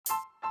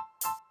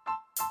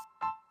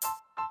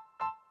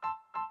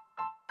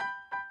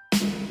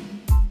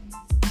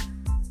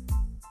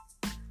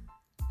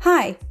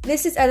Hi,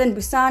 this is Ellen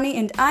Busani,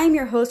 and I'm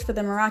your host for the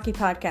Meraki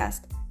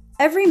podcast.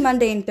 Every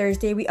Monday and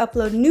Thursday, we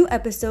upload new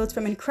episodes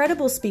from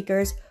incredible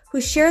speakers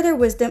who share their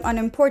wisdom on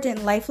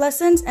important life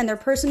lessons and their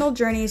personal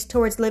journeys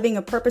towards living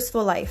a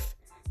purposeful life.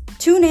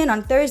 Tune in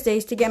on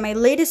Thursdays to get my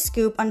latest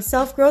scoop on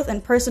self-growth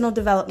and personal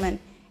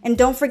development. And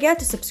don't forget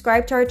to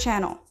subscribe to our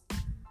channel.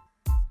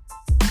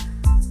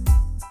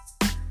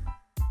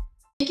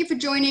 Thank you for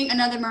joining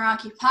another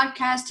Meraki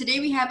podcast. Today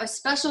we have a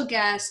special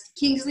guest,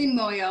 Kingsley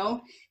Moyo.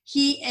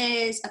 He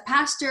is a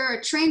pastor,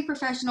 a trained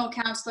professional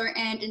counselor,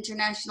 and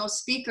international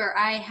speaker.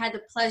 I had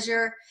the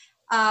pleasure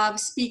of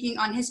speaking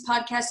on his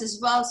podcast as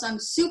well, so I'm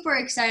super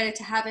excited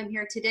to have him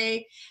here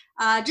today.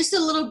 Just a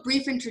little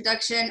brief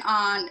introduction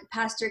on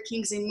Pastor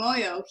Kingsley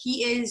Moyo.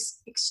 He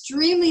is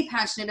extremely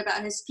passionate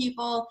about his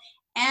people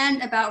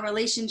and about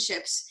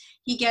relationships.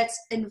 He gets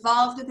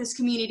involved with his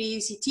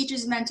communities. He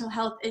teaches mental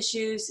health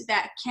issues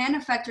that can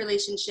affect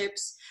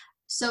relationships.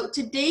 So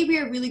today we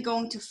are really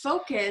going to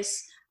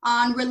focus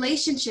on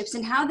relationships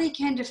and how they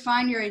can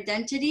define your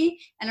identity.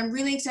 And I'm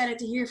really excited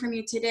to hear from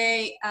you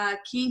today,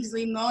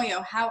 Kingsley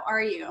Moyo. How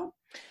are you?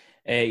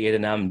 Hey,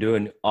 Eden, I'm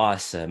doing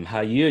awesome.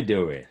 How you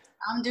doing?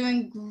 I'm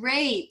doing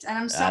great. And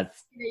I'm so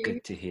That's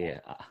good to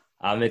hear.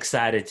 I'm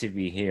excited to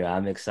be here.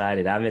 I'm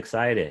excited.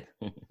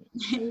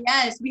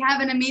 Yes, we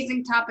have an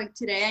amazing topic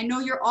today. I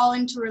know you're all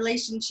into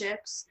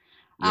relationships.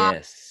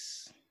 Yes.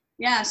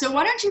 Yeah, so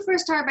why don't you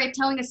first start by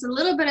telling us a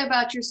little bit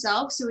about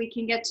yourself so we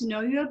can get to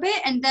know you a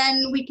bit, and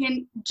then we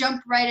can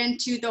jump right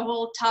into the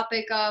whole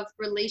topic of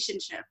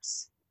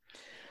relationships.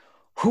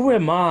 Who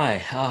am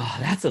I?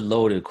 That's a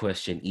loaded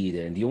question,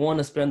 Eden. Do you want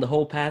to spend the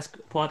whole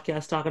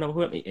podcast talking about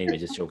who am I? Anyway,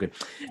 just joking.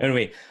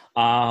 Anyway,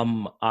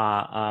 I'm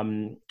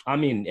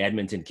in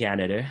Edmonton,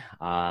 Canada.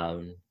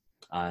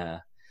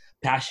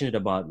 Passionate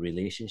about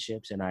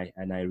relationships, and I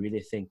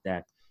really think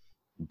that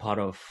part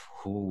of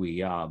who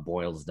we are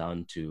boils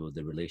down to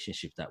the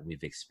relationship that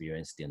we've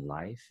experienced in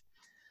life.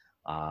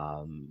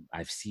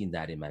 I've seen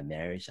that in my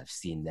marriage. I've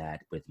seen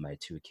that with my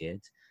two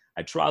kids.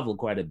 I travel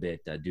quite a bit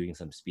doing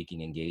some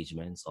speaking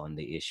engagements on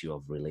the issue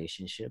of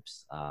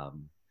relationships.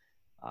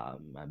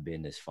 I've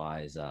been as far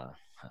as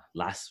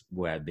last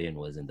where I've been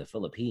was in the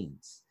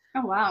Philippines.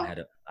 Oh, wow.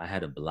 I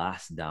had a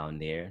blast down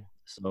there.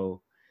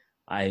 So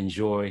I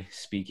enjoy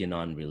speaking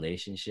on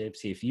relationships.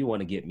 If you want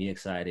to get me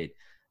excited,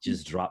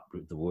 just drop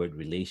the word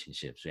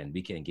relationships and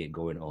we can get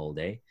going all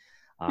day.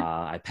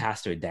 I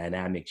pastor a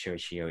dynamic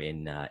church here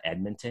in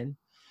Edmonton.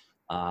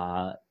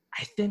 I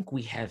think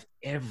we have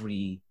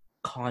every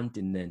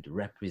continent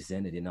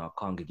represented in our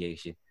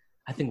congregation,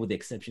 I think with the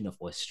exception of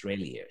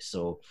Australia.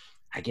 So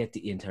I get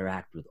to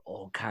interact with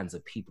all kinds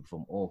of people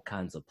from all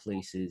kinds of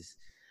places.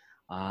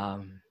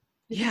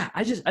 Yeah,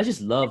 I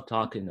just love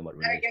talking about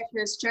relationships. Gotta get to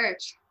this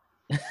church.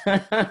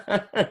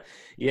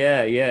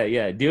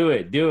 Yeah. Do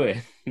it.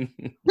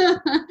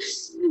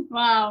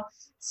 Wow.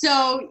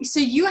 So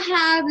you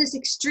have this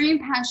extreme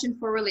passion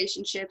for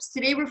relationships.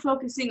 Today we're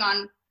focusing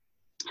on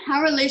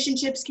how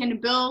relationships can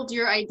build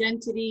your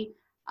identity.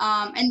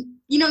 And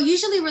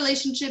usually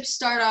relationships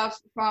start off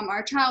from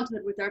our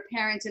childhood with our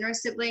parents and our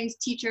siblings,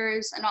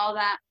 teachers, and all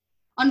that.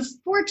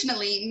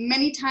 Unfortunately,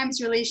 many times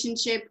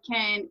relationship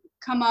can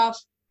come off,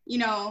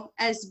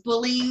 as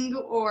bullying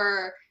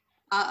or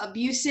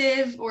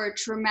abusive or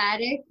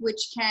traumatic,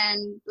 which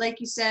can, like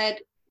you said,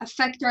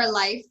 affect our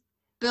life,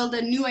 build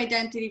a new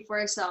identity for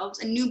ourselves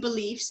and new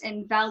beliefs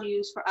and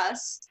values for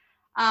us,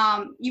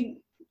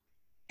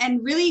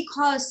 and really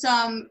cause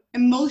some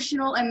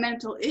emotional and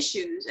mental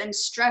issues and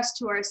stress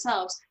to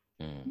ourselves.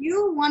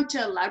 You want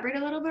to elaborate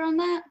a little bit on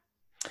that?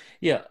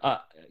 Yeah,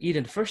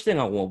 Eden, first thing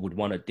I would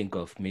want to think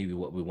of, maybe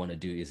what we want to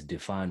do is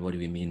define what do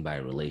we mean by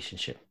a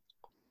relationship.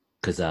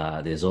 Because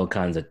there's all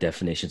kinds of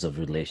definitions of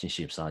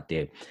relationships out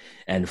there.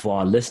 And for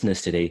our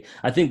listeners today,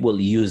 I think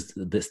we'll use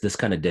this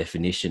kind of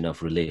definition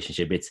of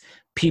relationship. It's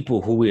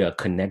people who we are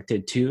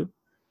connected to,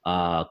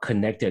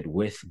 connected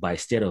with by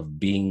state of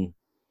being,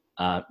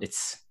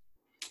 it's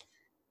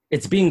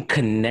being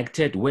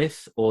connected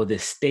with, or the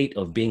state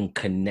of being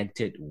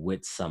connected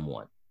with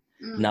someone.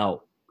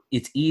 Now,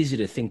 it's easy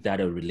to think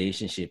that a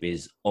relationship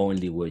is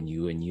only when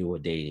you are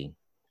dating.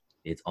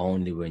 It's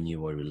only when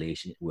you are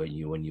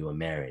when you are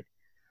married.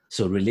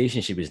 So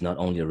relationship is not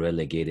only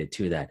relegated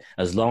to that.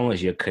 As long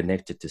as you're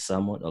connected to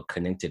someone or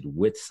connected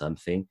with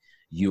something,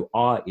 you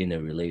are in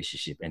a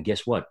relationship. And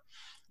guess what?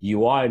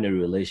 You are in a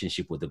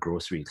relationship with the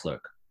grocery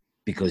clerk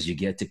because you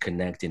get to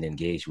connect and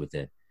engage with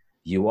it.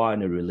 You are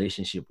in a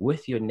relationship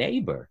with your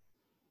neighbor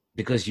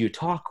because you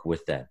talk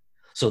with them.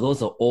 So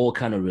those are all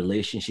kind of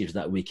relationships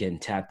that we can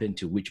tap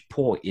into, which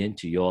pour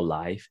into your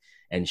life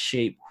and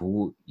shape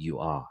who you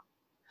are.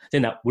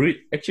 Then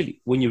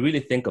actually, when you really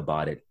think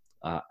about it,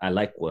 I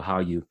like how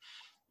you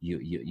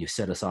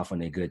set us off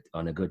on a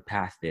good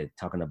path there,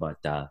 talking about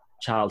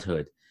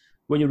childhood.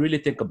 When you really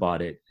think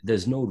about it,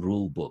 there's no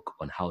rule book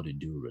on how to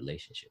do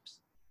relationships.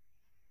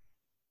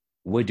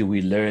 Where do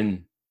we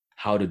learn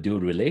how to do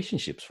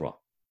relationships from?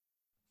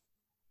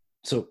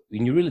 So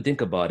when you really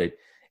think about it,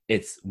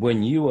 it's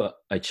when you were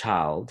a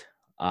child,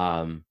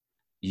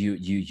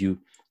 you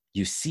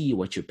you see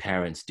what your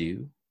parents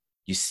do,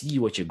 you see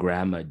what your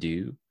grandma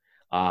do.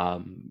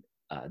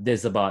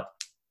 There's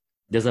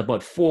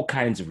about four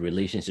kinds of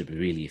relationships,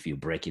 really, if you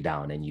break it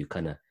down and you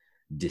kind of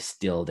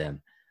distill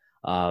them.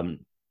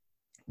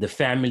 The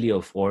family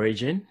of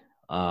origin,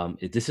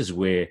 this is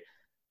where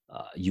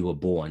you were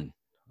born,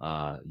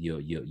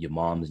 your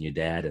moms and your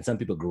dad, and some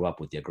people grew up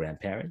with their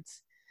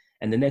grandparents.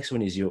 And the next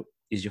one is your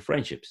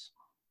friendships.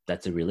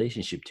 That's a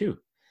relationship too.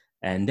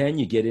 And then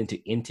you get into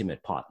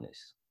intimate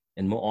partners.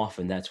 And more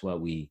often, that's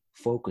what we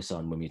focus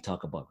on when we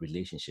talk about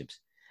relationships.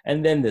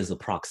 And then there's the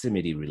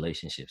proximity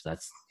relationships.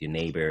 That's your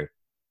neighbor,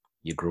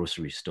 your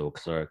grocery store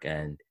clerk,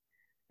 and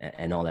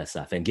all that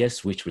stuff. And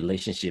guess which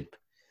relationship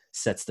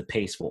sets the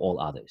pace for all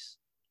others?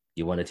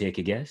 You want to take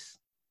a guess?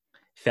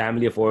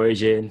 Family of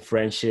origin,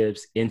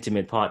 friendships,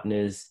 intimate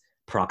partners,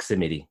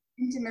 proximity.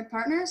 Intimate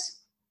partners?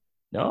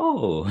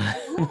 No.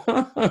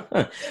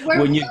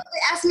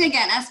 Ask me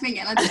again.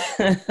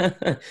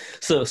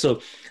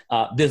 So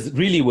there's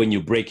really, when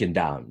you're breaking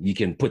down, you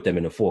can put them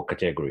into four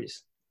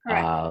categories.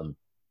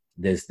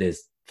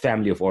 There's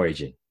family of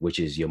origin, which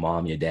is your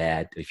mom, your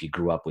dad, if you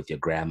grew up with your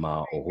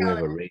grandma or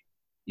whoever,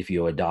 if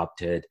you're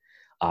adopted.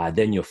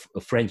 Then your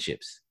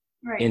friendships,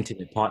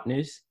 intimate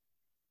partners,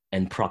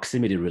 and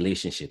proximity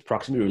relationships.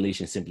 Proximity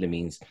relations simply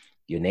means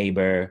your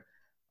neighbor,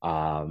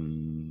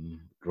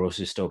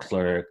 grocery store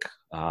clerk,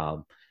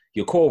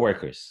 your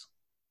co-workers.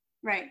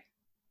 Right.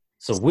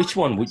 So which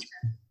one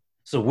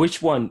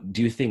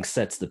do you think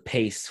sets the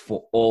pace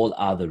for all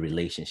other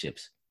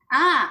relationships?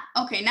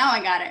 Okay, now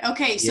I got it.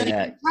 Okay, so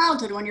your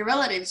childhood one, your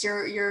relatives,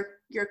 your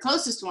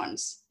closest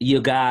ones.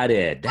 You got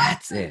it.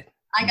 That's it.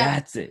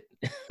 That's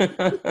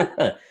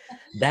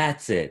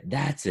it.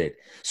 That's it.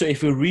 So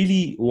if you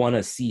really want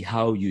to see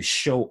how you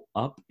show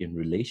up in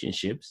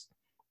relationships,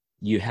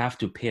 you have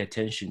to pay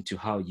attention to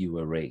how you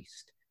were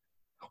raised.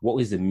 What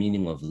was the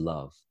meaning of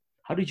love?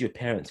 How did your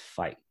parents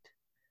fight?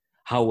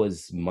 How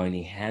was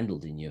money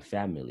handled in your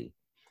family?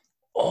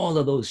 All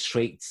of those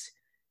traits,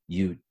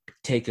 you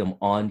take them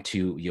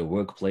onto your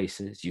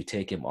workplaces, you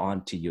take them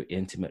onto your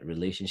intimate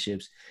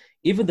relationships.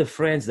 Even the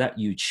friends that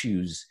you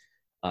choose,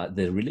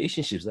 the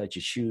relationships that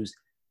you choose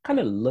kind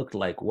of look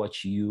like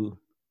what you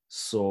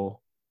saw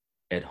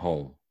at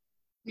home.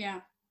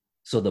 Yeah.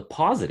 So the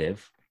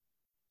positive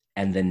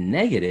and the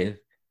negative,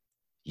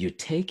 you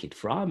take it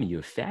from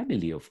your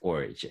family of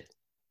origin.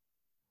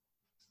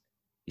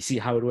 You see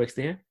how it works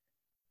there?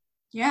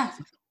 Yeah.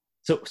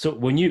 So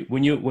when you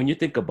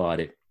think about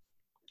it,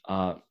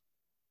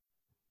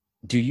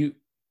 do you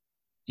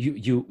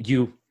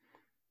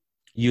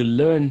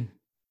learn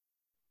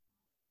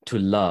to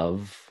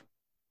love,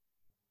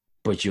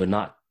 but you're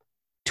not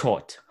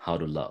taught how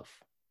to love.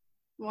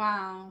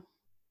 Wow.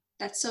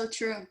 That's so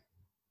true.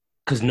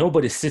 Because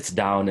nobody sits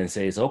down and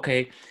says,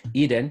 okay,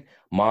 Eden,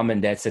 mom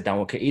and dad sit down,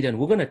 okay, Eden,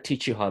 we're going to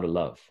teach you how to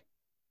love.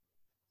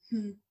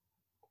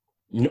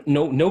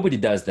 Nobody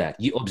does that.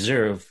 You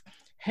observe,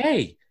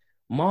 hey,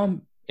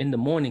 mom in the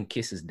morning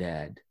kisses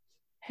dad.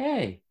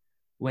 Hey,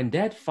 when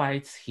dad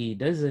fights, he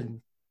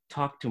doesn't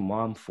talk to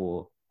mom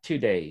for 2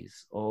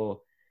 days.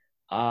 Or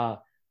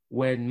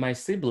when my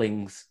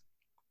siblings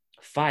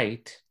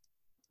fight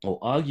or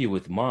argue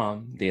with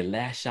mom, they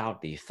lash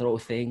out, they throw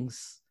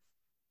things.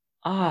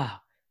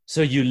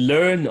 So you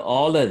learn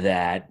all of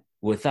that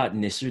without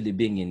necessarily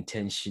being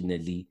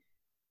intentionally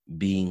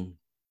being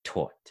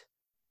taught.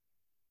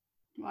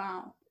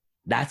 Wow.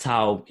 That's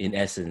how, in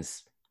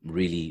essence,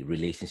 really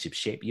relationships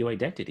shape your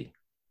identity.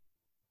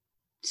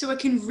 So it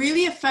can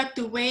really affect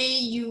the way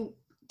you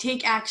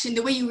take action,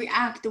 the way you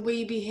react, the way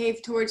you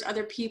behave towards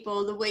other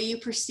people, the way you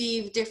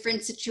perceive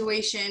different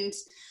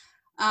situations,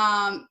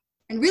 and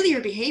really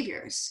your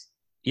behaviors.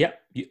 Yeah,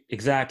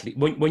 exactly.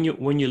 When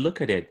you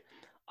look at it,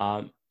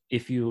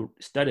 if you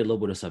study a little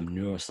bit of some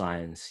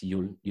neuroscience,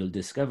 you'll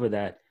discover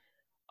that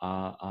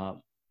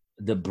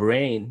the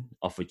brain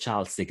of a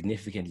child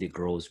significantly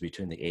grows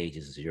between the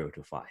ages 0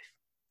 to 5.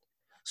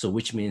 So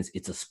which means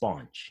it's a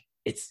sponge.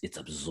 It's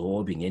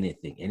absorbing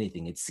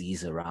anything it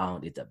sees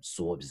around, it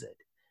absorbs it.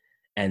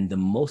 And the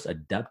most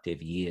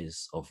adaptive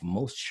years of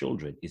most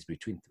children is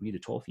between 3 to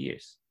 12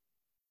 years.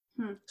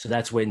 So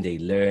that's when they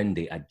learn,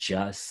 they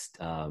adjust,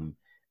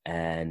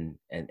 and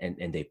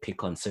they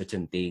pick on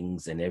certain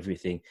things and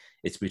everything.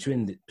 It's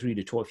between the 3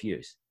 to 12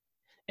 years.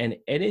 And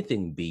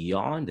anything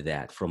beyond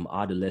that, from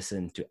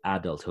adolescent to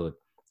adulthood,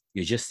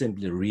 you're just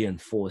simply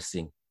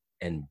reinforcing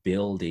and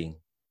building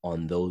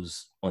on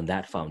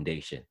that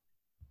foundation.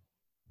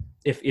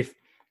 If you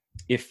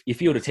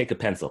were to take a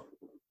pencil,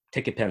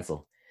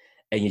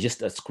 and you just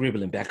start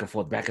scribbling back and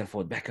forth,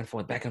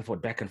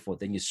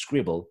 then you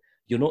scribble,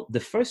 the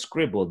first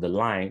scribble, the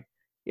line,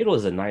 it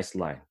was a nice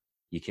line.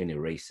 You can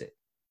erase it.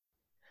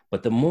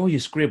 But the more you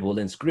scribble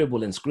and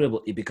scribble and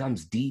scribble, it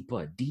becomes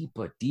deeper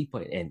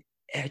and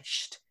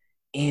etched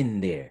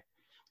in there.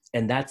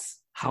 And that's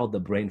how the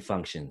brain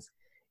functions.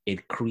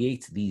 It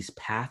creates these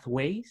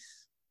pathways,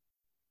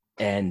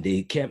 and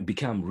they can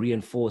become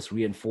reinforced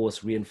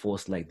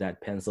like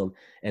that pencil.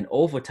 And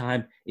over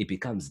time, it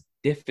becomes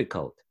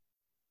difficult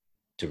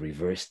to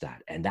reverse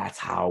that. And that's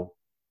how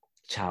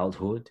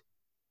childhood,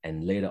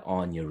 and later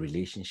on your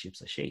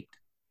relationships are shaped.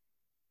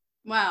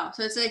 Wow.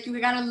 So it's like you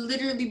gotta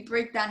literally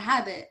break that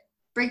habit,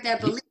 break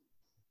that belief.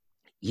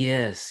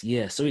 Yes,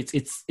 yes. So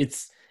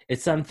it's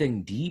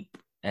something deep,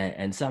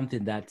 and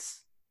something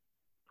that's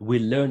we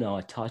learn our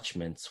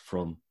attachments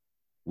from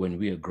when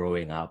we are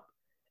growing up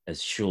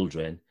as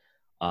children,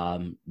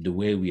 the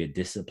way we are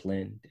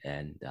disciplined.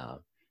 And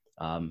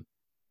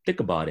think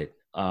about it.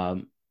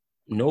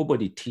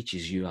 Nobody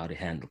teaches you how to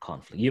handle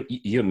conflict.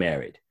 You're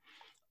married.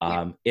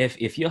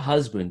 If your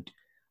husband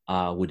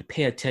would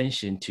pay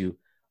attention to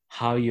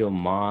how your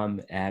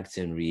mom acts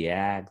and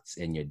reacts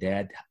and your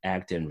dad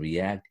act and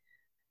react,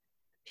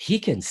 he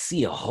can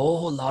see a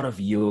whole lot of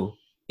you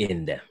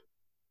in them.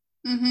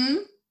 Mm-hmm.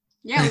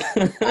 Yeah.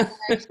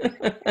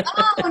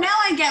 Oh, now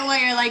I get why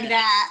you're like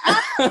that.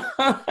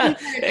 Oh,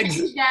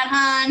 change that,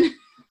 hon.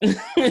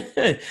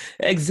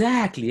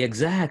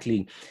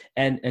 Exactly.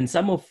 And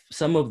some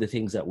of the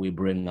things that we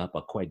bring up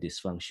are quite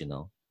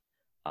dysfunctional.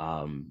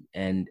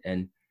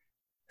 And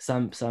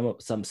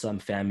some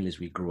families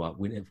we grew up,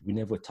 we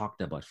never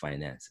talked about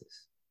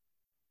finances.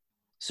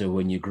 So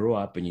when you grow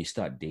up and you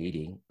start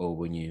dating, or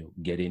when you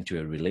get into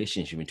a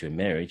relationship, into a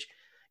marriage,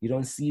 you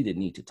don't see the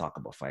need to talk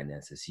about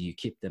finances. You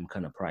keep them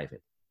kind of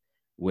private.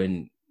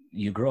 When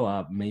you grow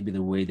up, maybe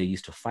the way they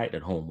used to fight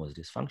at home was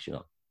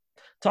dysfunctional.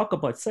 Talk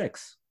about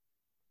sex.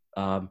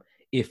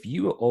 If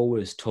you are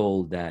always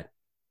told that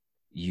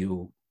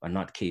you are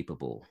not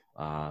capable,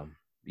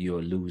 you're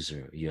a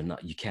loser,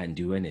 you can't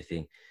do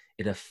anything,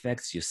 it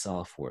affects your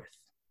self-worth.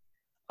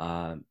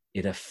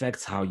 It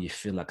affects how you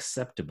feel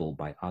acceptable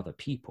by other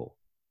people.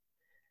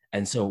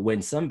 And so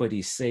when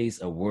somebody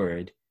says a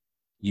word,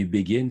 you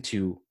begin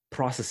to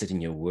process it in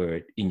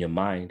your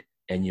mind,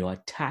 and you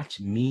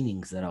attach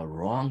meanings that are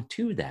wrong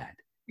to that.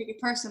 Take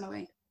it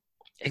personally.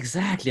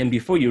 Exactly. And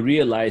before you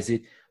realize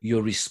it,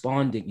 you're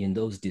responding in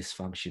those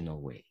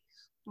dysfunctional ways.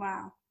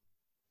 Wow.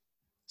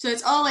 So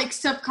it's all like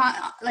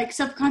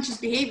subconscious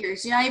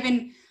behaviors. You're not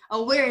even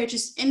aware. It's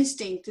just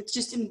instinct. It's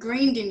just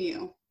ingrained in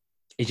you.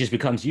 It just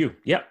becomes you.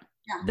 Yep.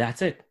 Yeah.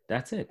 That's it.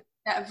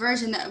 That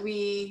version that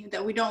we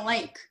don't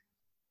like.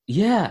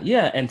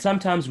 Yeah. And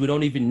sometimes we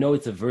don't even know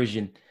it's a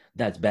version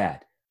that's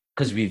bad,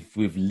 because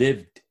we've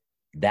lived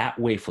that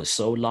way for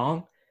so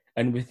long,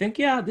 and we think,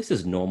 yeah, this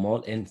is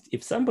normal. And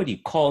if somebody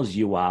calls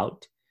you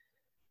out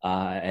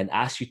and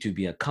asks you to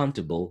be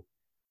accountable,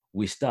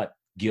 we start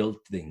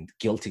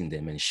guilting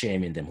them and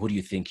shaming them. Who do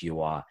you think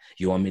you are?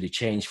 You want me to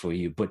change for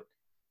you? But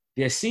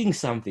they're seeing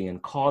something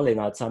and calling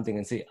out something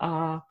and say,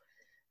 I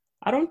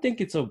don't think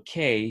it's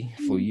okay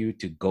for you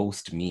to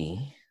ghost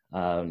me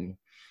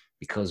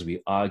because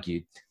we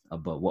argued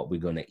about what we're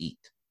going to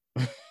eat.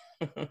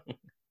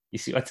 You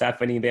see what's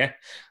happening there?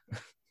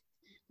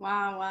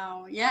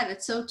 Wow. Yeah,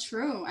 that's so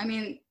true. I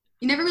mean,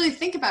 you never really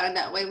think about it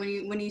that way.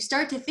 When you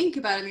start to think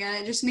about it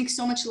again, it just makes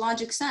so much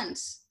logic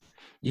sense.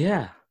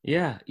 Yeah.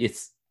 It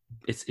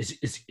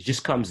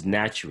just comes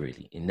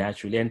naturally.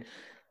 And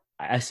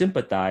I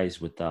sympathize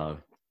with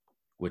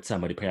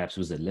somebody perhaps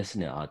who's a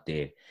listener out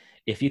there.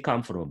 If you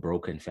come from a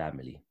broken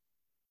family,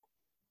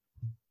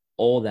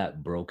 all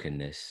that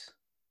brokenness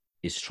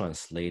is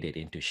translated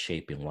into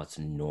shaping what's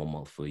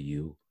normal for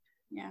you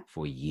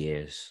for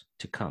years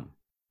to come.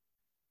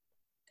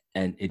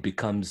 And it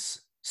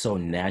becomes so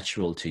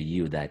natural to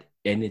you that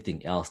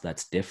anything else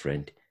that's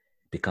different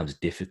becomes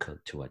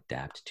difficult to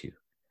adapt to.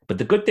 But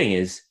the good thing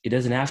is, it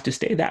doesn't have to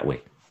stay that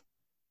way.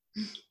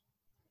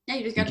 Yeah,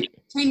 you just got to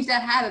change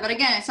that habit. But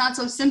again, it's not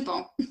so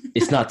simple.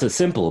 It's not so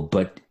simple,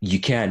 but you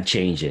can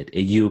change it.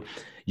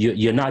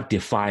 You're not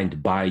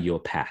defined by your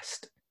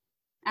past.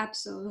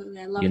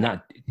 Absolutely. I love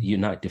that. You're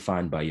not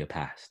defined by your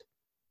past.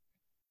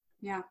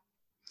 Yeah.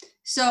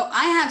 So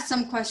I have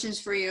some questions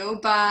for you,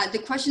 but the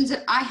questions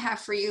that I have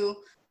for you,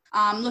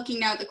 looking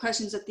now at the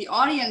questions that the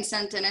audience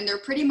sent in, and they're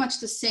pretty much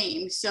the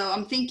same. So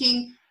I'm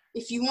thinking,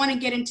 if you want to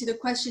get into the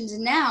questions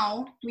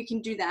now, we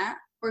can do that.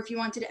 Or if you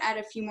wanted to add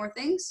a few more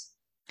things.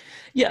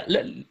 Yeah,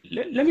 let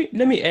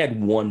me add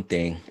one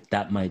thing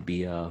that might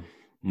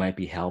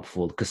be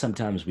helpful, because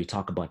sometimes we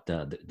talk about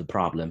the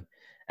problem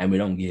and we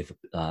don't give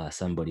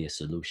somebody a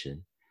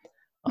solution.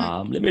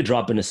 Let me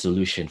drop in a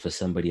solution for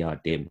somebody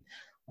out there.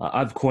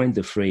 I've coined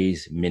the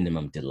phrase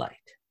minimum delight.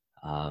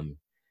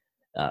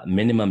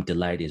 Minimum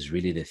delight is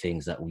really the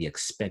things that we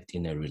expect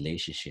in a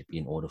relationship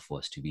in order for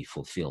us to be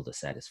fulfilled or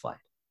satisfied.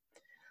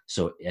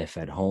 So if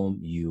at home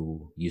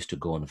you used to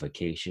go on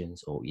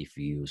vacations, or if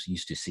you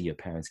used to see your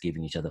parents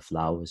giving each other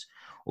flowers,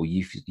 or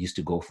you used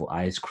to go for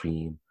ice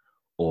cream,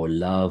 or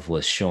love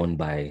was shown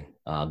by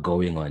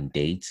going on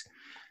dates,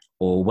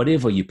 or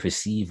whatever you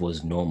perceive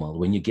was normal,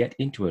 when you get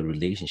into a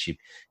relationship,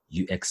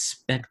 you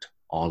expect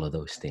all of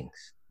those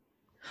things.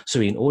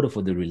 So in order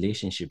for the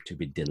relationship to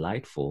be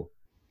delightful,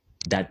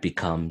 that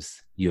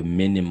becomes your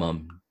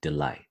minimum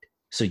delight.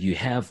 So you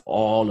have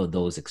all of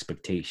those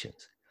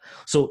expectations.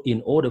 So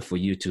in order for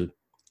you to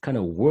kind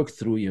of work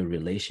through your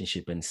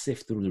relationship and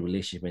sift through the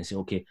relationship and say,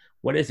 okay,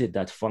 what is it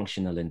that's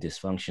functional and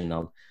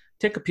dysfunctional?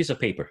 Take a piece of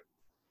paper.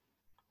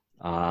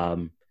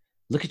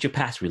 Look at your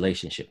past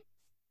relationship.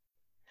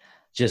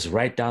 Just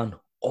write down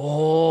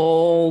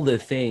all the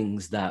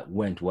things that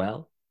went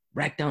well.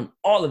 Write down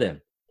all of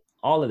them,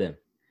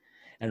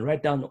 and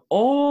write down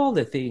all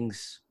the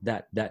things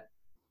that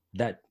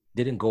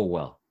didn't go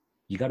well.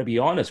 You got to be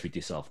honest with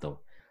yourself, though.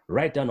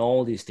 Write down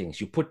all these things.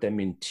 You put them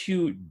in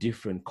two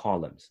different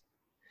columns,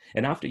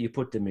 and after you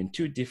put them in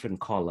two different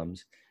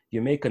columns,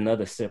 you make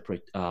another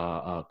separate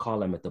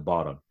column at the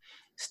bottom.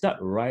 Start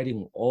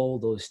writing all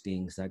those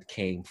things that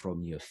came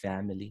from your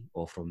family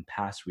or from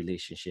past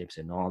relationships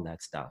and all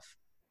that stuff.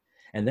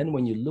 And then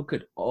when you look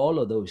at all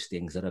of those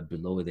things that are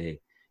below there,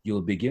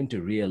 you'll begin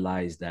to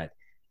realize that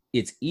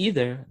it's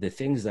either the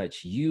things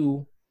that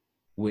you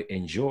were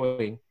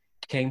enjoying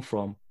came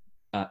from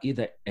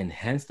either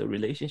enhance the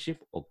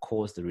relationship or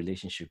cause the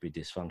relationship to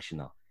be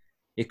dysfunctional.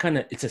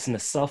 It's just a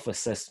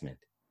self-assessment.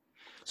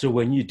 So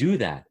when you do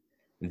that,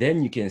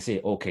 then you can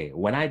say, okay,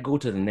 when I go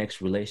to the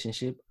next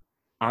relationship,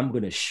 I'm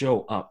going to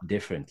show up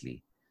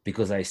differently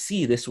because I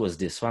see this was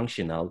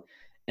dysfunctional.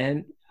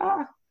 And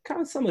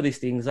some of these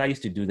things, I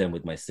used to do them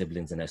with my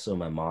siblings and I saw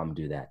my mom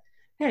do that.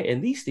 Hey,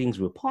 and these things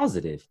were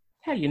positive.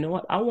 Hey, you know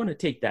what? I want to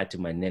take that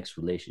to my next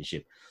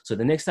relationship. So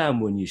the next time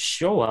when you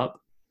show up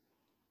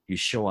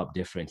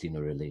differently in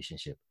a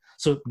relationship.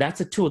 So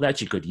that's a tool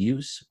that you could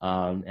use.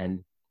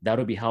 And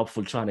that'll be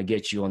helpful trying to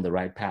get you on the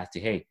right path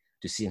to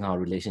seeing how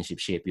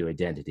relationships shape your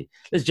identity.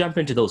 Let's jump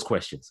into those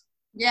questions.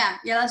 Yeah,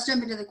 let's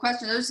jump into the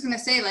questions. I was just going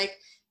to say, like,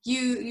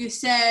 you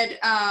said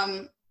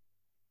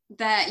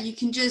that you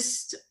can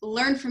just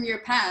learn from your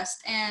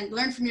past and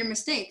learn from your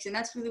mistakes. And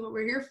that's really what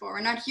we're here for.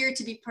 We're not here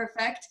to be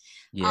perfect.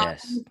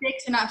 Yes.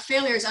 Mistakes are not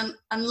failures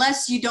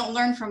unless you don't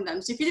learn from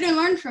them. So if you didn't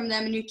learn from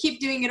them and you keep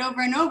doing it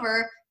over and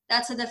over,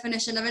 that's the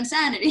definition of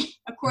insanity,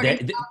 according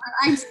to Albert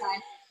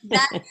Einstein.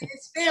 That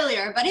is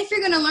failure. But if you're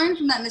going to learn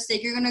from that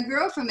mistake, you're going to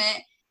grow from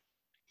it.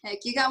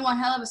 Heck, you got one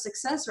hell of a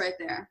success right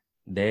there.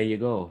 There you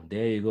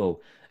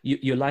go.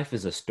 Your life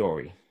is a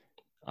story.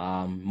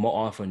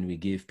 More often we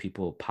give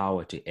people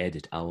power to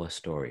edit our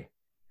story.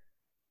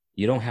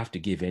 You don't have to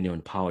give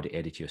anyone power to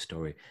edit your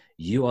story.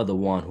 You are the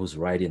one who's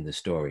writing the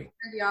story.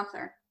 You're the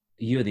author.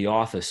 You're the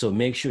author. So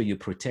make sure you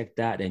protect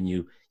that, and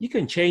you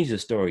can change the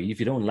story. If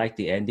you don't like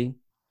the ending,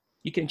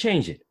 you can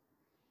change it.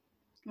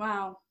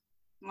 Wow.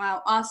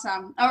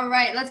 Awesome. All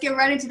right, let's get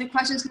right into the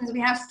questions because we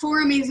have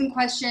 4 amazing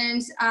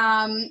questions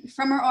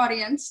from our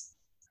audience.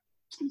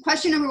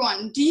 Question number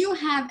 1, do you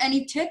have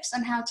any tips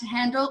on how to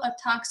handle a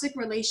toxic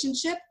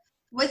relationship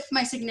with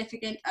my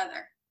significant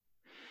other?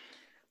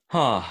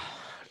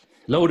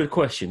 Loaded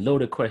question.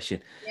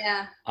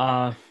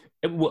 Yeah.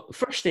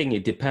 First thing,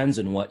 it depends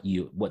on I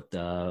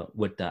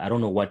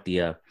don't know what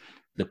the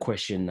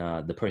question,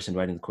 the person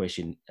writing the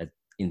question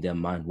in their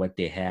mind, what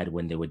they had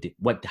when they were,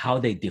 how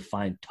they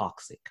define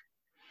toxic.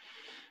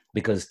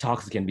 Because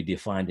toxic can be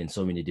defined in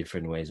so many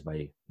different ways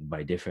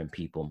by different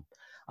people.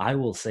 I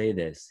will say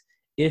this: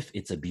 if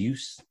it's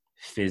abuse,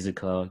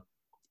 physical,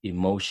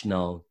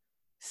 emotional,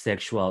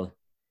 sexual,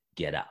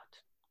 get out.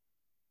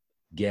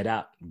 Get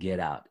out.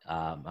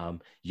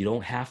 You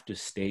don't have to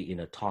stay in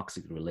a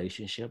toxic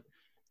relationship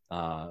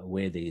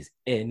where there is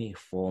any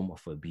form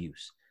of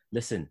abuse.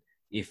 Listen,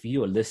 if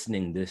you are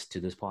listening to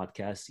this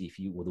podcast, if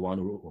you were the one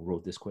who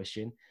wrote this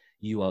question,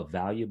 you are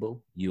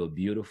valuable, you are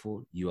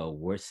beautiful, you are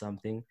worth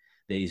something.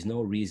 There is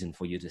no reason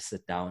for you to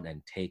sit down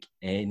and take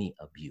any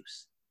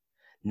abuse.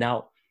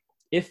 Now,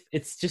 if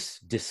it's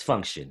just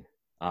dysfunction,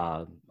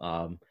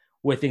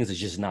 where things are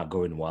just not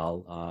going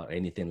well,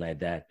 anything like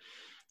that,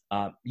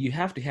 you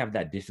have to have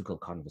that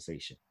difficult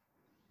conversation.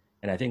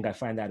 And I think I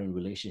find that in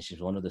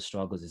relationships, one of the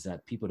struggles is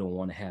that people don't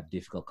want to have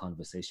difficult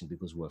conversations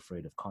because we're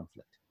afraid of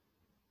conflict.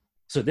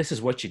 So this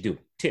is what you do.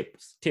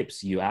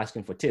 Tips. You're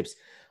asking for tips.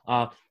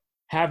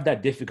 Have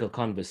that difficult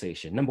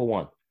conversation. Number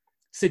 1,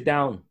 sit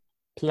down,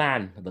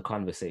 plan the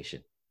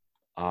conversation.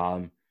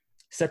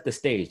 Set the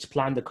stage,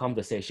 plan the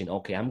conversation.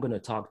 Okay, I'm going to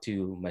talk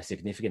to my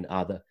significant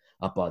other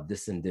about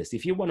this and this.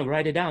 If you want to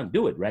write it down,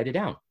 do it, write it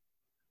down.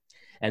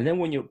 And then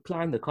when you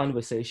plan the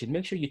conversation,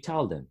 make sure you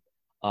tell them,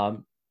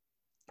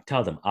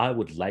 I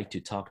would like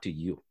to talk to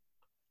you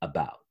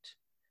about,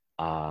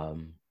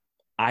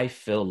 I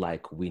feel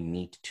like we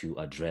need to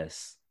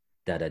address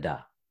da-da-da.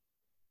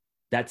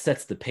 That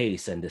sets the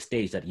pace and the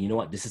stage that, you know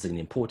what, this is an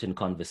important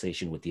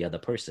conversation with the other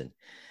person.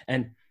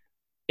 And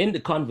in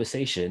the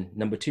conversation,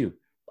 number 2,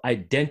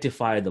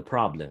 identify the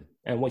problem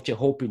and what you're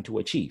hoping to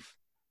achieve.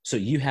 So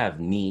you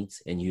have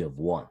needs and you have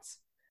wants.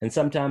 And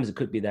sometimes it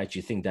could be that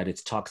you think that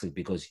it's toxic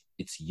because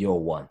it's your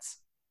wants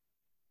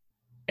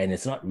and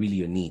it's not really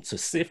your needs. So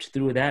sift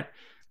through that.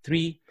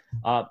 3,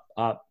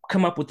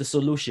 come up with the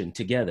solution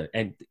together.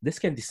 And this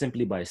can be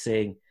simply by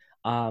saying,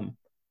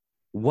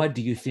 what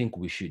do you think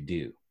we should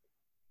do?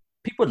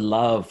 People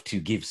love to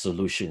give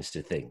solutions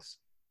to things.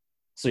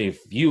 So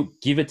if you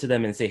give it to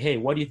them and say, hey,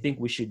 what do you think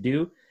we should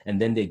do? And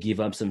then they give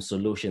up some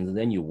solutions, and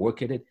then you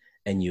work at it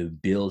and you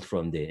build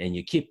from there, and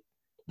you keep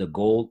the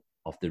goal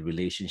of the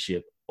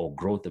relationship or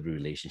growth of the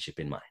relationship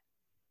in mind.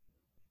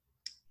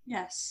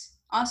 Yes.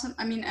 Awesome.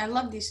 I mean, I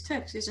love these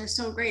tips. These are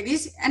so great.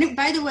 And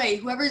by the way,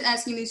 whoever's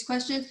asking these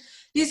questions,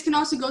 These can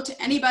also go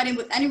to anybody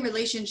with any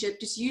relationship.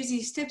 Just use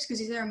these tips because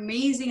these are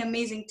amazing,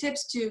 amazing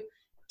tips to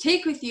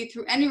take with you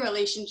through any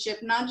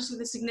relationship, not just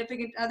with a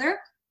significant other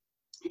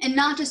and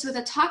not just with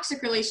a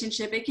toxic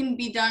relationship. It can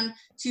be done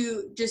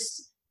to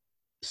just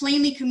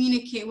plainly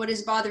communicate what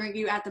is bothering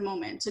you at the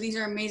moment. So these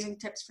are amazing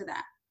tips for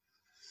that.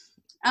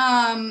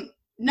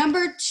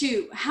 Number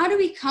 2, how do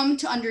we come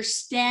to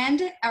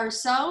understand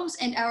ourselves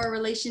and our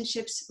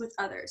relationships with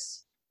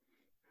others?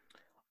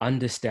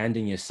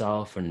 Understanding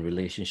yourself and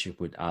relationship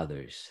with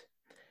others.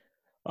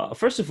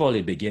 First of all,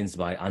 it begins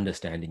by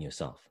understanding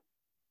yourself.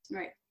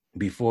 Right.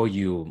 Before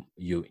you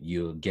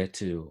get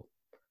to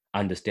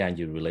understand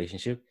your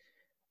relationship,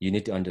 you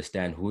need to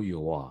understand who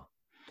you are.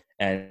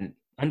 And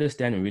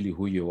understanding really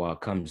who you are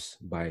comes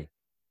by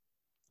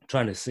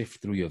trying to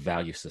sift through your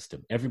value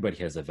system. Everybody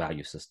has a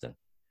value system.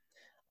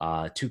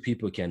 Two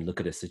people can look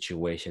at a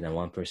situation and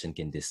one person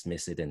can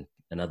dismiss it and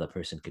another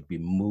person could be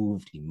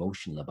moved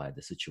emotionally by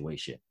the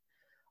situation.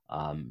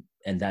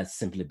 And that's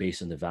simply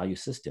based on the value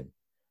system.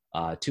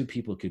 Two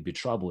people could be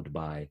troubled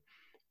by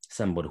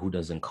somebody who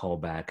doesn't call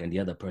back and the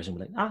other person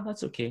will be like,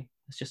 that's okay.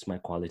 It's just my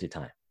quality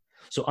time.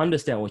 So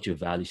understand what your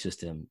value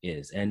system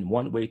is. And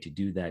one way to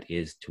do that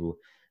is to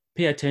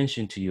pay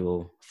attention to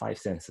your 5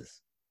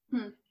 senses.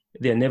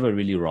 They're never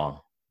really wrong.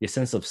 Your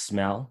sense of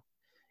smell,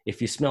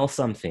 if you smell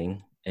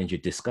something and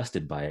you're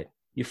disgusted by it,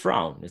 you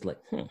frown. It's like,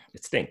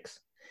 it stinks.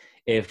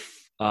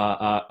 If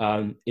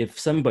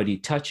somebody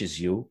touches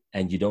you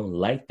and you don't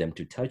like them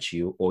to touch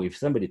you, or if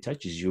somebody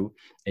touches you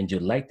and you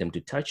like them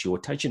to touch you, or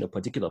touch in a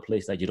particular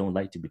place that you don't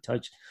like to be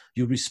touched,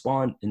 you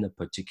respond in a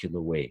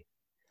particular way.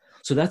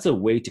 So that's a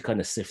way to kind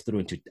of sift through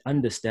and to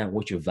understand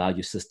what your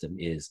value system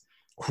is,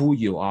 who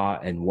you are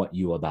and what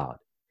you're about.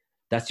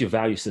 That's your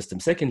value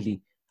system.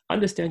 Secondly,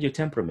 understand your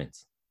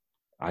temperaments.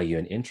 Are you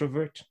an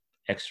introvert,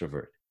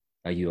 extrovert?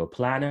 Are you a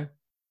planner?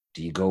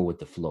 Do you go with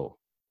the flow?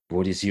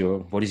 What is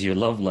your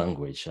love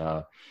language?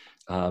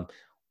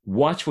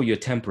 Watch for your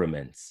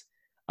temperaments.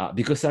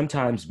 Because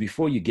sometimes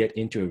before you get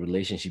into a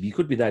relationship, you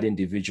could be that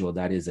individual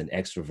that is an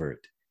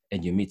extrovert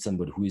and you meet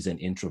somebody who is an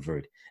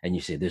introvert and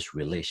you say, this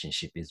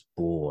relationship is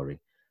boring.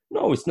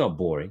 No, it's not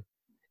boring.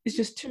 It's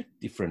just two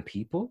different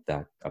people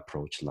that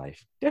approach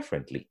life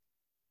differently.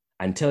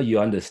 Until you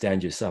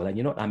understand yourself, like,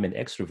 I'm an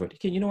extrovert.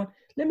 Okay, you know what?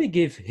 Let me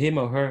give him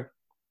or her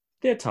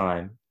their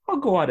time. I'll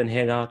go out and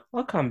hang out.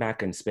 I'll come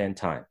back and spend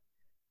time.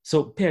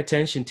 So pay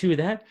attention to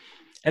that.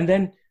 And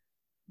then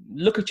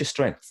look at your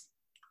strengths.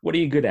 What are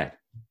you good at?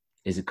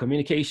 Is it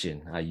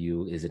communication?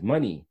 Is it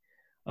money?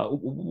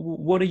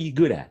 What are you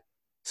good at?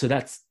 So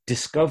that's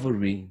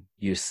discovering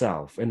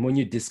yourself. And when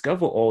you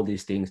discover all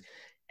these things,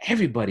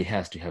 everybody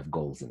has to have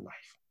goals in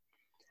life.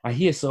 I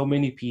hear so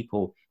many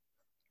people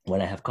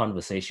when I have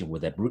conversation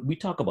with them, we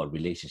talk about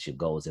relationship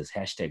goals as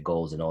hashtag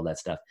goals and all that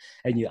stuff.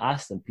 And you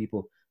ask them,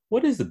 people,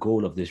 what is the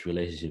goal of this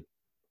relationship?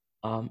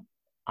 I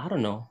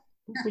don't know.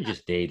 We're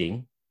just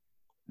dating.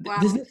 Wow.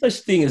 There's no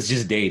such thing as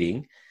just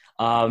dating.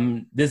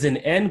 There's an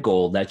end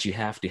goal that you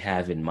have to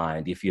have in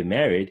mind. If you're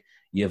married,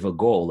 you have a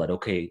goal that,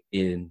 okay,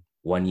 in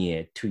 1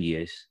 year, 2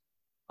 years,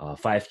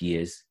 5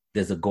 years,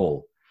 there's a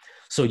goal.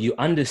 So you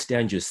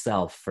understand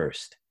yourself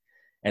first.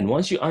 And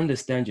once you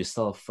understand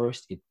yourself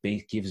first, it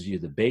gives you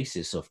the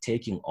basis of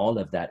taking all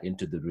of that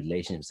into the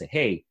relationship and say,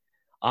 hey,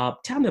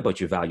 tell me about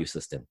your value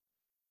system.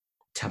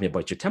 Tell me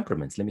about your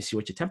temperaments. Let me see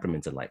what your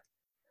temperaments are like.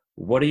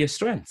 What are your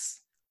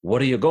strengths?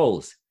 What are your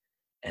goals?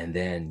 And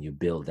then you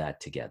build that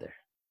together.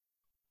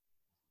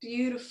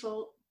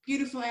 Beautiful,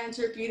 beautiful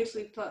answer,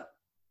 beautifully put.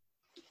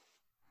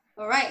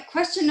 All right,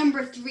 question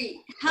number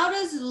 3. How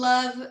does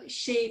love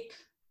shape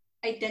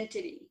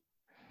identity?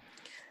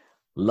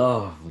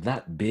 Love,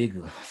 that big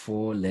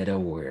 4-letter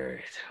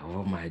word.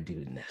 Oh my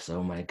goodness.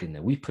 Oh my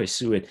goodness. We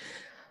pursue it.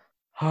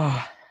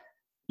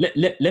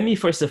 Let me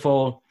first of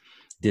all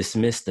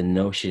dismiss the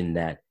notion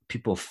that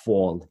people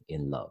fall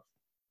in love.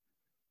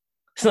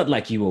 It's not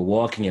like you were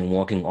walking and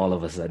walking, all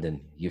of a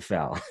sudden you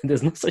fell.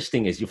 There's no such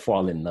thing as you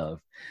fall in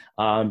love.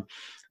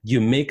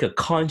 You make a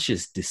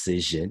conscious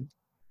decision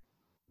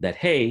that,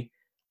 hey,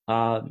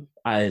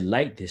 I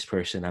like this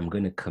person. I'm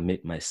going to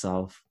commit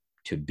myself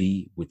to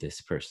be with this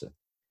person.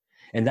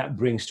 And that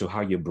brings to how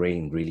your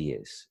brain really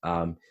is.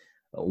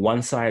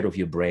 One side of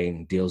your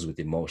brain deals with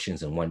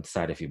emotions and one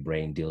side of your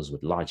brain deals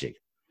with logic.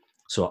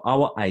 So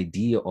our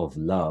idea of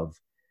love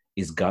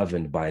is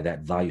governed by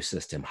that value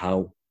system,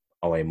 how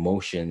our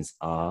emotions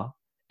are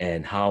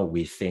and how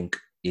we think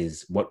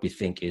is what we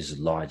think is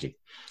logic.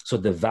 So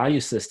the value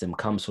system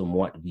comes from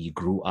what we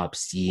grew up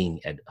seeing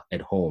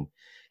at home.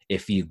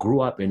 If you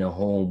grew up in a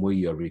home where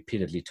you're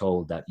repeatedly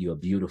told that you're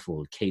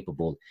beautiful,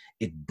 capable,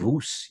 it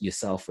boosts your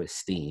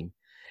self-esteem.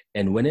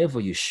 And whenever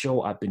you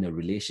show up in a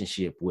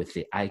relationship with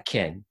the I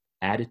can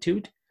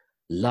attitude,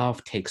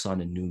 love takes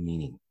on a new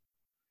meaning.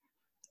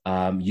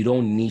 You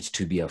don't need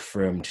to be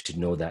affirmed to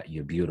know that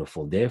you're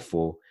beautiful.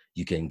 Therefore,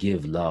 you can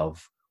give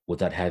love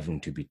without having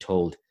to be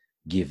told,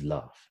 give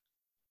love.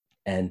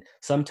 And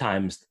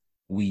sometimes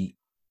we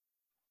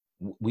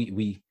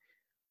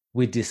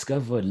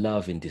discover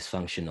love in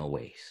dysfunctional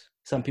ways.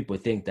 Some people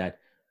think that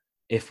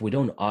if we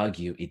don't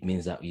argue, it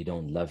means that we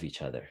don't love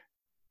each other.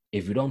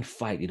 If we don't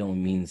fight, it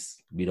don't means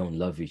we don't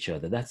love each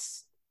other.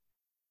 That's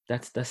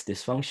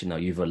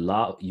dysfunctional.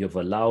 You've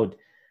allowed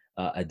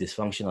a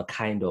dysfunctional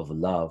kind of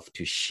love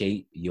to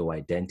shape your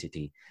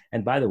identity.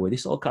 And by the way,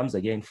 this all comes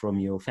again from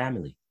your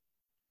family.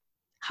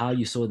 How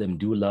you saw them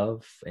do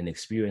love and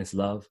experience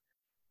love,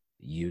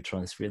 you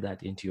transfer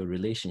that into your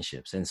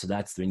relationships. And so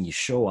that's when you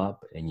show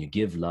up and you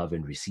give love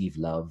and receive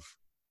love.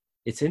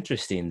 It's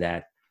interesting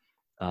that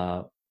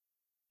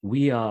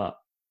we are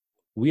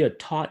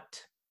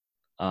taught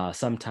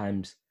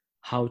sometimes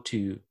how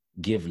to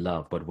give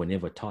love, but we're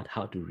never taught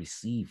how to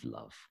receive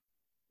love.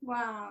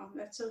 Wow,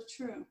 that's so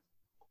true.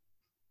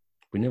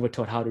 We never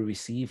taught how to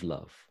receive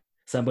love.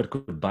 Somebody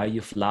could buy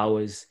you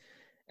flowers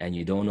and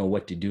you don't know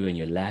what to do and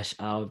you lash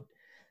out.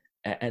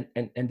 And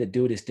the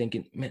dude is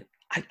thinking, man,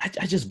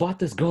 I just bought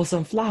this girl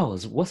some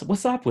flowers.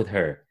 What's up with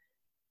her?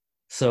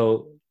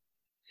 So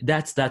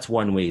that's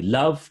one way.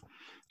 Love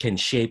can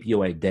shape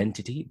your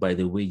identity by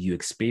the way you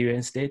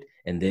experienced it,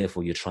 and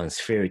therefore you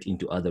transfer it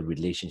into other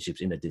relationships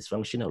in a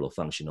dysfunctional or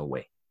functional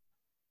way.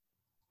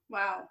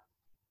 Wow.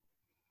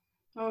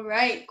 All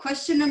right.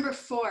 Question number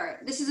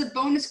 4. This is a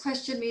bonus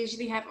question. We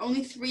usually have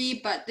only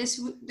 3, but this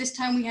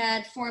time we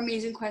had 4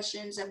 amazing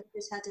questions and we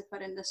just had to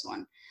put in this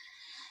one.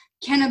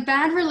 Can a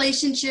bad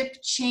relationship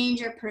change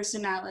your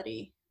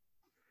personality?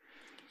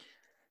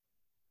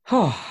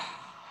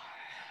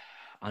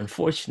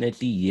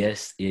 Unfortunately,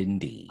 yes,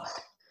 indeed.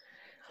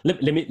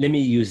 Let me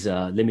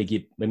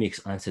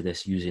answer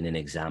this using an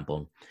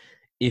example.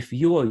 If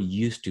you are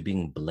used to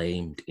being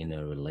blamed in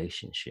a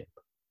relationship,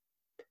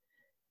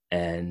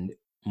 and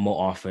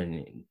more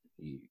often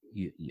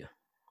your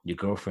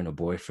girlfriend or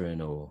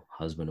boyfriend or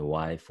husband or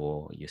wife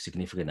or your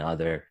significant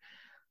other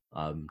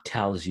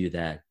tells you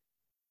that,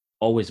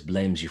 always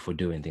blames you for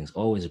doing things,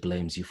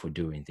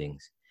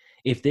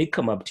 if they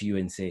come up to you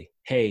and say,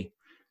 hey,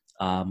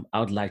 I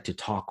would like to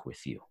talk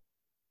with you,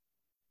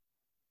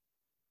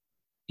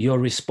 your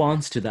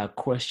response to that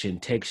question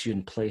takes you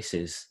in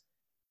places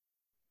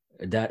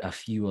that are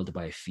fueled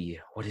by fear.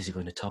 What is he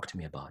going to talk to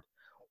me about?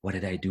 What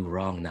did I do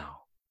wrong now?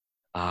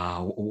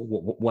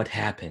 What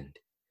happened?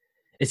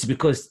 It's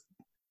because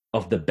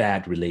of the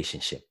bad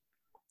relationship.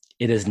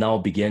 It has now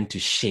begun to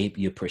shape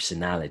your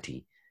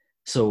personality.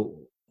 So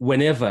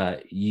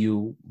whenever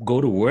you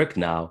go to work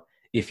now,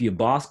 if your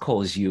boss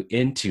calls you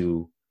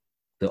into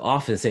the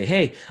office and say,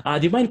 hey,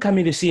 do you mind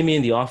coming to see me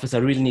in the office? I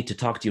really need to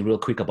talk to you real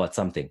quick about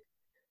something.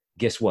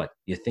 Guess what?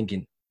 You're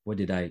thinking, what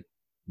did I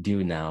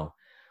do now?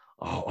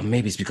 Oh, or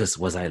maybe it's because,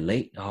 was I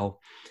late? Oh,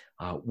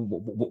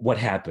 what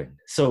happened?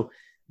 So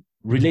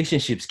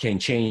relationships can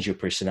change your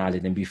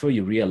personality. And before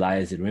you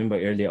realize it, remember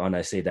earlier on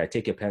I said that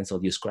take a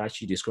pencil, you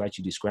scratch, you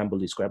scramble,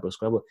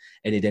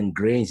 and it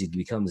ingrains, it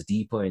becomes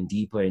deeper and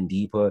deeper and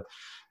deeper.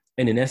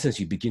 And in essence,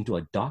 you begin to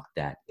adopt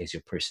that as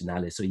your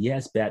personality. So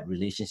yes, bad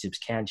relationships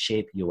can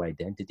shape your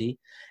identity.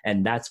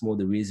 And that's more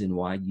the reason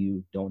why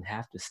you don't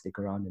have to stick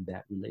around in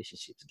bad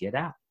relationships. Get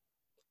out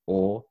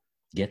or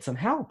get some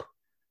help.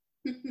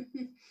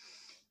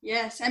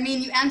 Yes, I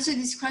mean, you answered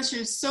these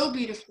questions so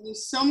beautifully,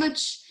 so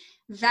much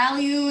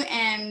value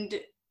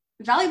and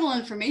valuable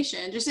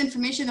information, just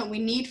information that we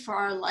need for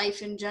our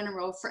life in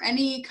general, for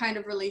any kind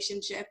of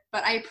relationship.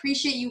 But I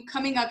appreciate you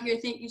coming up here.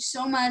 Thank you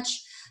so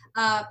much,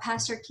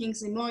 Pastor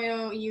Kingsley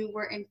Moyo. You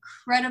were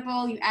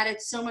incredible. You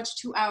added so much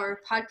to our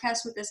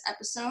podcast with this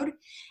episode,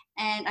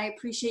 and I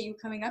appreciate you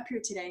coming up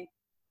here today.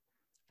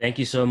 Thank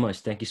you so much.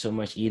 Thank you so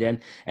much, Eden.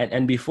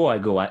 And before I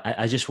go,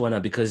 I just want to,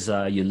 because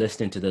you're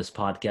listening to this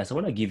podcast, I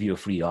want to give you a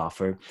free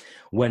offer.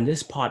 When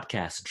this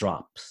podcast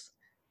drops,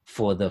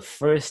 for the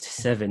first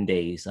 7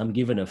 days, I'm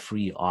giving a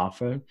free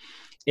offer.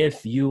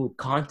 If you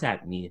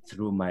contact me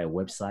through my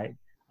website,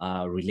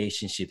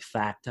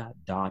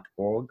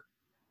 relationshipfactor.org,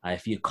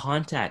 if you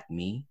contact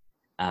me,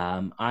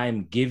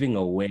 I'm giving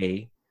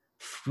away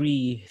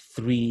free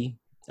 3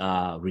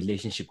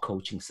 relationship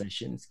coaching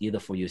sessions, either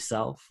for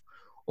yourself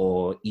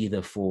or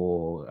either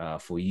for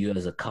you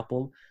as a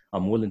couple.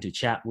 I'm willing to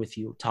chat with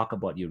you, talk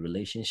about your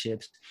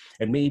relationships,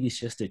 and maybe it's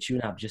just to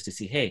tune up, just to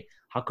see, hey,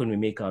 how can we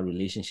make our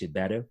relationship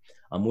better?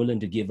 I'm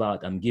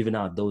giving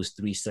out those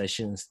 3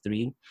 sessions,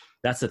 3.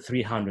 That's a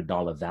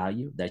 $300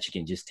 value that you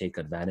can just take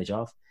advantage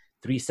of.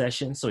 3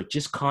 sessions. So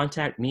just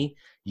contact me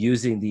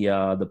using the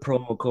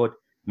promo code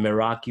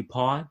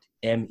MERAKIPOD,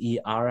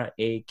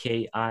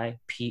 MERAKIPOD,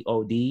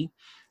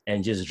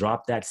 and just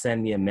drop that,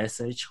 send me a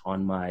message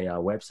on my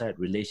website,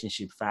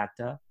 Relationship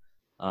Factor,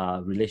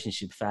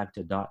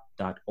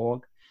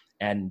 relationshipfactor.org,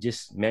 and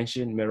just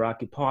mention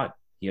Meraki Pod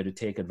here to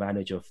take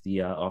advantage of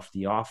the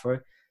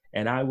offer.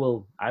 And I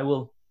will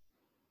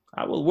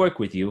work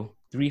with you.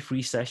 3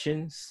 free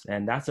sessions,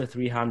 and that's a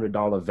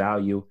 $300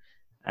 value,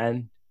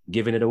 and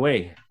giving it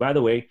away. By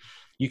the way,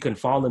 you can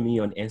follow me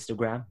on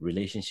Instagram,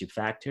 Relationship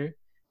Factor.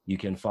 You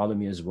can follow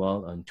me as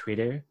well on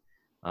Twitter.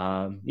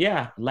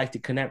 I'd like to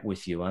connect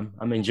with you.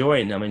 I'm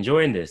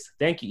enjoying this.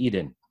 Thank you,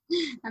 Eden.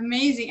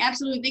 Amazing.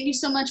 Absolutely. Thank you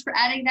so much for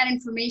adding that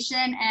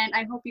information, and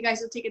I hope you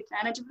guys will take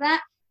advantage of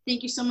that.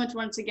 Thank you so much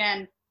once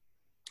again.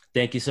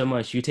 Thank you so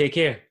much. You take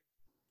care.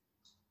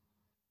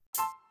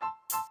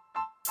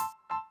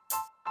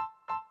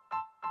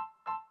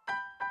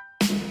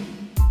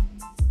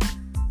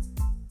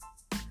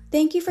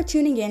 Thank you for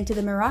tuning in to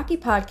the Meraki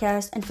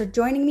podcast and for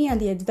joining me on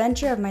the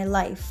adventure of my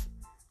life.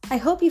 I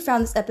hope you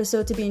found this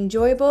episode to be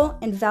enjoyable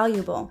and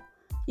valuable.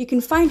 You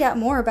can find out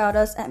more about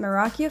us at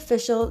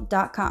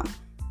MerakiOfficial.com.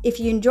 If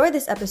you enjoy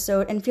this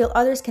episode and feel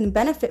others can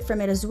benefit from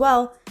it as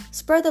well,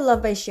 spread the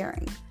love by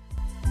sharing.